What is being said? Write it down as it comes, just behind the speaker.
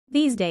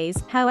These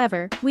days,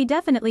 however, we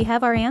definitely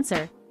have our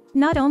answer.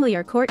 Not only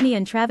are Kourtney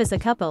and Travis a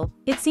couple,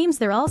 it seems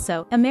they're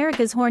also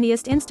America's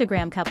horniest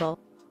Instagram couple.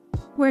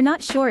 We're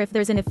not sure if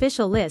there's an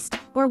official list,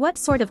 or what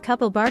sort of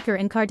couple Barker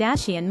and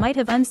Kardashian might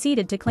have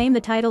unseated to claim the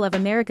title of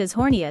America's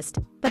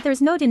horniest, but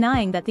there's no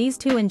denying that these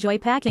two enjoy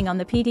packing on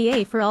the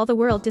PDA for all the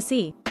world to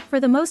see. For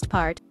the most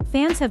part,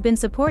 fans have been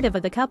supportive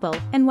of the couple,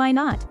 and why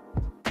not?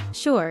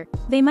 Sure,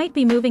 they might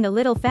be moving a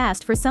little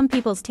fast for some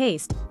people's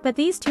taste, but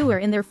these two are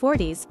in their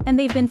 40s, and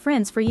they've been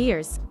friends for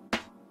years.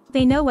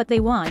 They know what they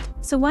want,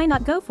 so why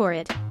not go for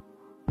it?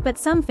 But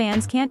some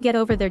fans can't get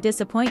over their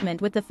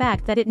disappointment with the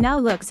fact that it now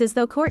looks as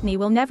though Kourtney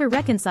will never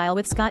reconcile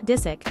with Scott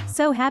Disick.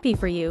 So happy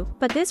for you,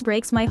 but this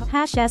breaks my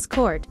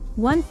 #Court.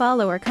 One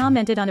follower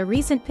commented on a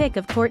recent pic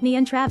of Kourtney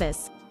and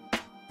Travis.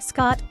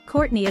 Scott,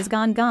 Kourtney is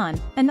gone.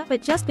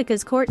 But just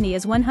because Kourtney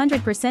is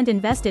 100%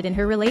 invested in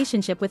her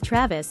relationship with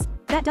Travis,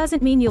 that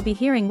doesn't mean you'll be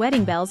hearing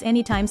wedding bells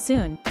anytime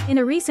soon. In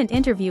a recent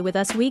interview with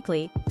Us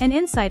Weekly, an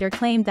insider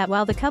claimed that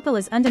while the couple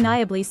is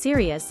undeniably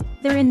serious,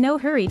 they're in no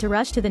hurry to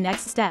rush to the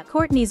next step.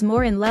 Kourtney's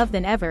more in love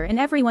than ever and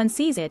everyone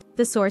sees it,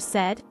 the source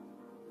said.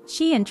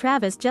 She and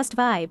Travis just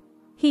vibe.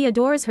 He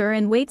adores her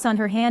and waits on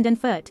her hand and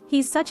foot.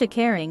 He's such a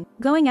caring,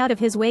 going out of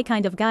his way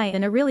kind of guy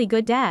and a really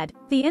good dad,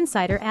 the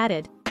insider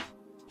added.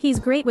 He's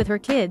great with her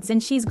kids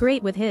and she's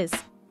great with his.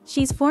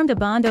 She's formed a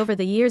bond over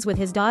the years with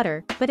his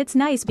daughter, but it's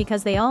nice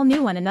because they all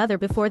knew one another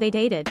before they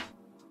dated.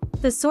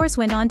 The source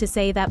went on to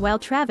say that while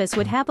Travis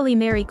would happily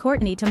marry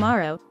Kourtney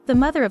tomorrow, the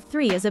mother of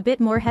three is a bit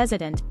more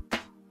hesitant.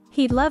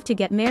 He'd love to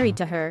get married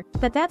to her,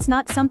 but that's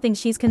not something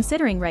she's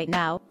considering right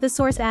now, the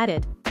source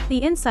added.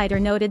 The insider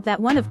noted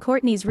that one of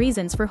Kourtney's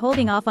reasons for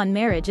holding off on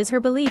marriage is her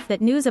belief that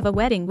news of a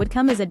wedding would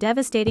come as a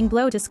devastating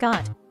blow to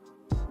Scott.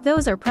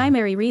 Those are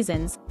primary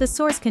reasons, the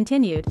source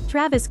continued.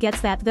 Travis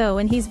gets that though,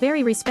 and he's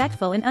very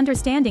respectful and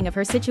understanding of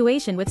her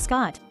situation with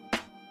Scott.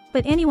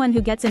 But anyone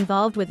who gets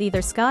involved with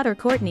either Scott or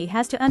Kourtney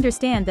has to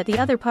understand that the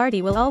other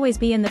party will always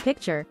be in the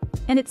picture,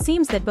 and it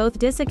seems that both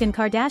Disick and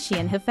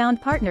Kardashian have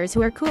found partners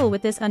who are cool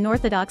with this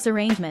unorthodox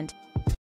arrangement.